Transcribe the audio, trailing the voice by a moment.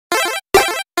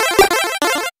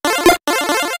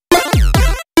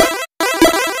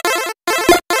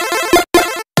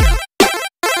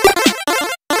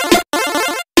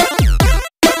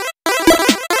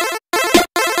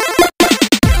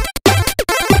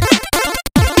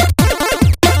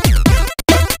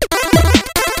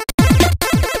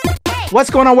What's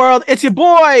going on, world? It's your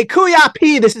boy,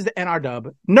 Kuya. This is the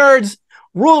NRW. Nerds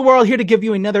rule the world, here to give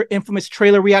you another infamous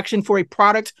trailer reaction for a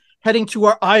product heading to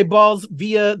our eyeballs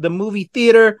via the movie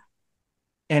theater.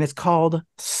 And it's called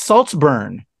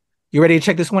Saltburn. You ready to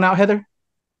check this one out, Heather?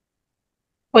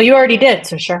 Well, you already did,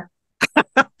 so sure.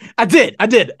 I did.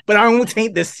 But I won't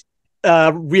taint this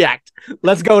react.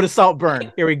 Let's go to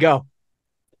Saltburn. Here we go.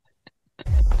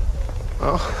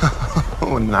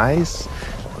 Oh, nice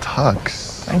tux.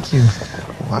 Thank you.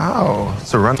 Wow,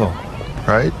 it's a rental,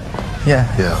 right? Yeah.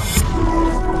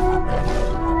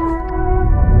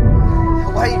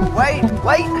 Wait.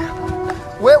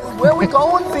 Where are we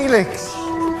going, Felix?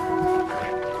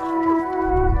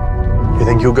 You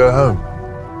think you'll go home?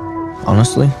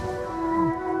 Honestly,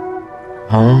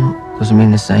 home doesn't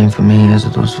mean the same for me as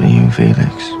it does for you,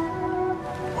 Felix.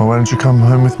 Well, why don't you come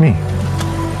home with me?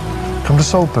 Come to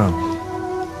Saltburn.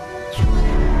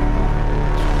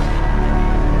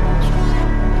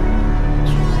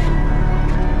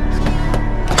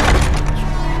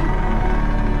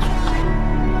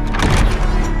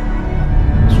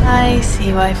 I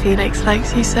see why Felix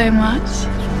likes you so much.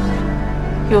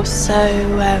 You're so,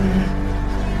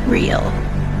 real.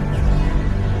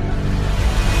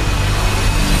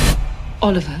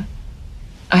 Oliver,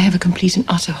 I have a complete and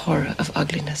utter horror of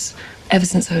ugliness. Ever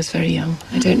since I was very young.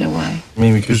 I don't know why.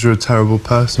 Maybe because you're a terrible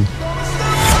person.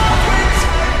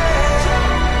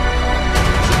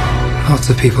 Lots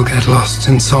of people get lost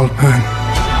in Saltburn.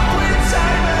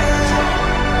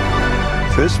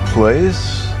 This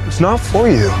place, it's not for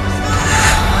you.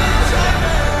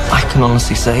 I can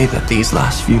honestly say that these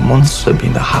last few months have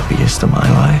been the happiest of my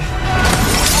life.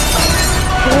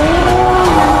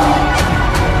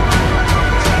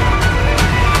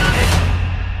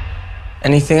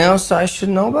 Anything else I should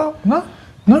know about?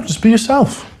 No, just be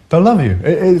yourself. They'll love you.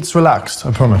 It's relaxed,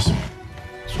 I promise.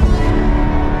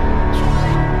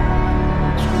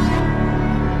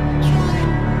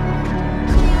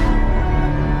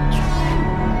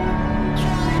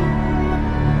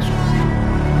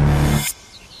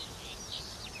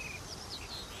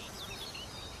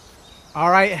 All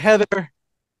right, Heather,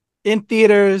 in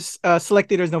theaters, select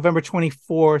theaters, November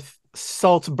 24th,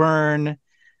 Saltburn.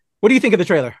 What do you think of the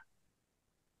trailer?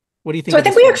 What do you think? So I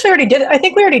think we actually already did. I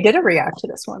think we already did a react to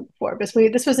this one before, because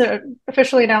this was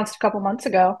officially announced a couple months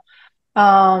ago.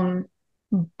 But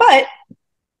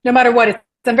no matter what,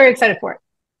 I'm very excited for it.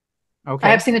 Okay.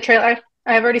 I have seen the trailer.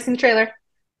 I have already seen the trailer,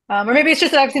 or maybe it's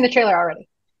just that I've seen the trailer already.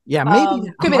 Yeah,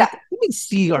 maybe could be that. Let me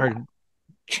see our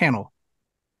channel.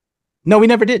 No, we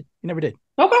never did. Okay,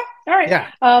 all right.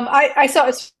 Yeah. I saw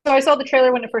the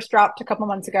trailer when it first dropped a couple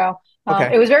months ago.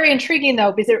 Okay. It was very intriguing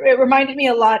though, because it reminded me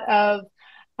a lot of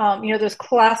those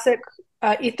classic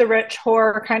Eat the Rich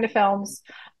horror kind of films.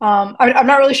 I'm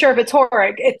not really sure if it's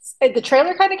horror. The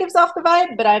trailer kind of gives off the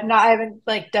vibe, but I haven't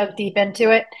like dug deep into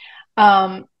it.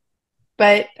 But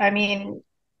I mean,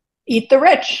 Eat the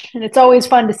Rich, and it's always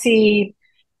fun to see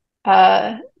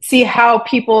how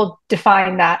people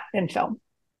define that in film.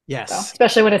 Yes. So,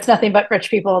 especially when it's nothing but rich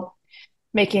people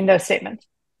making those statements.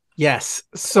 Yes.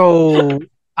 So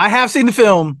I have seen the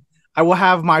film. I will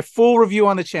have my full review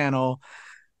on the channel.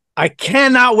 I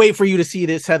cannot wait for you to see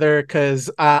this, Heather, because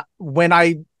when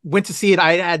I went to see it,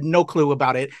 I had no clue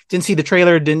about it. Didn't see the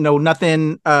trailer, didn't know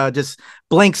nothing, just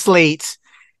blank slate.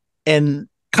 And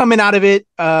coming out of it,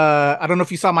 I don't know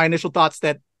if you saw my initial thoughts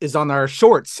that is on our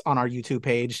shorts on our YouTube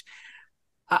page.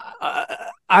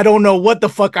 I don't know what the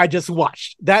fuck I just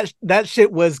watched. That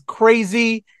shit was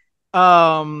crazy.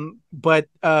 But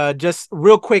just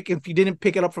real quick, if you didn't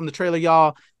pick it up from the trailer,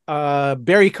 y'all,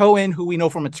 Barry Cohen, who we know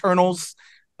from Eternals,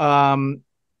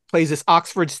 plays this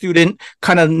Oxford student,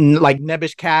 kind of like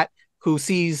nebbish cat, who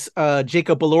sees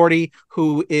Jacob Elordi,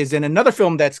 who is in another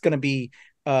film that's going to be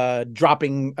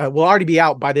dropping, will already be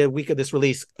out by the week of this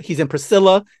release. He's in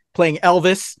Priscilla playing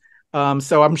Elvis.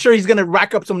 So I'm sure he's going to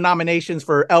rack up some nominations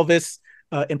for Elvis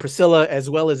in Priscilla, as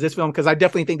well as this film, because I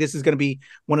definitely think this is going to be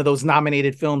one of those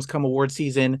nominated films come award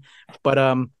season. But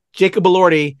Jacob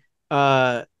Elordi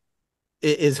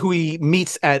is who he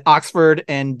meets at Oxford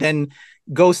and then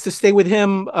goes to stay with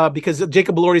him because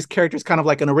Jacob Elordi's character is kind of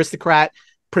like an aristocrat,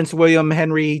 Prince William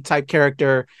Henry type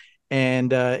character.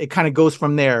 And it kind of goes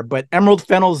from there. But Emerald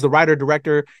Fennell is the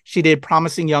writer-director. She did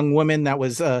Promising Young Woman. That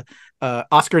was a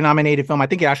Oscar-nominated film. I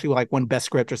think it actually like won Best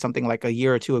Script or something like a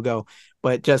year or two ago.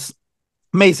 But just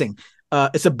amazing.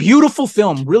 It's a beautiful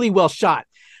film, really well shot.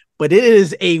 But it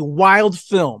is a wild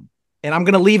film. And I'm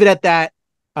going to leave it at that.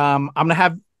 I'm going to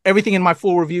have everything in my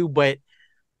full review. But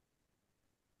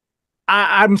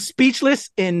I'm speechless.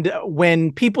 And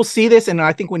when people see this, and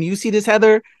I think when you see this,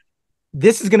 Heather,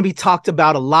 this is going to be talked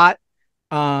about a lot.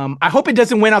 I hope it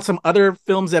doesn't win out some other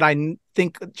films that I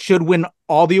think should win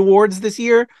all the awards this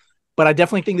year, but I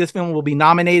definitely think this film will be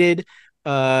nominated.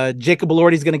 Jacob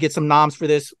Elordi is going to get some noms for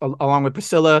this, along with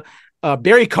Priscilla.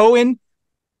 Barry Cohen,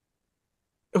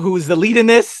 who is the lead in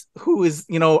this, who is,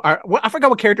 I forgot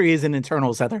what character he is in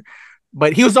Internals, Heather,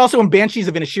 but he was also in Banshees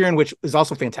of Inisherin, which is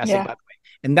also fantastic, by the way.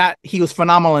 And that he was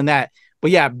phenomenal in that.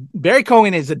 But yeah, Barry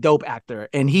Cohen is a dope actor,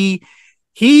 and he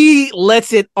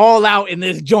lets it all out in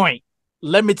this joint.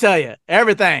 Let me tell you,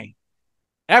 everything.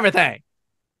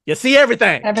 You see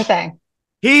everything.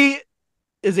 He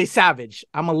is a savage.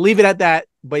 I'm gonna leave it at that.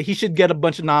 But he should get a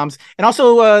bunch of noms. And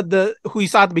also who you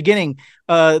saw at the beginning,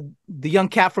 the young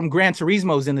cat from Gran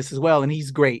Turismo is in this as well, and he's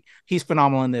great. He's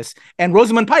phenomenal in this. And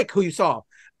Rosamund Pike, who you saw,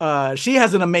 she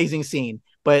has an amazing scene.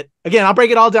 But again, I'll break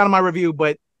it all down in my review.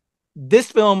 But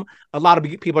this film, a lot of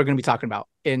people are going to be talking about,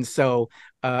 and so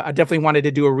I definitely wanted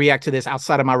to do a react to this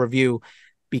outside of my review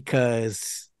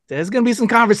because there's going to be some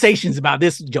conversations about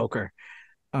this Joker.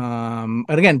 And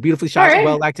again, beautifully shot,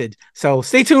 well acted. So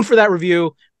stay tuned for that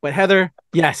review. But Heather,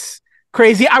 yes,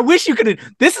 crazy. I wish you could.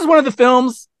 This is one of the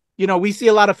films, we see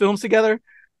a lot of films together,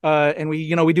 and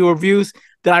we do reviews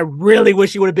that I really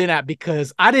wish you would have been at,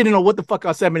 because I didn't know what the fuck I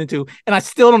was stepping into, and I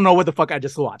still don't know what the fuck I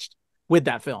just watched with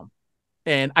that film.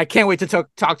 And I can't wait to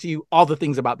talk to you all the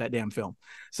things about that damn film.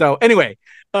 So anyway,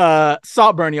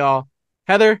 Saltburn, y'all.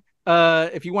 Heather,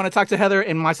 if you want to talk to Heather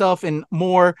and myself and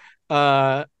more, hit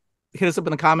us up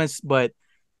in the comments. But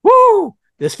woo!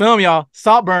 This film, y'all,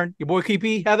 Saltburn, your boy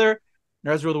KP, Heather,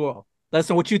 Nerds Rule the World. Let us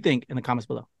know what you think in the comments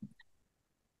below.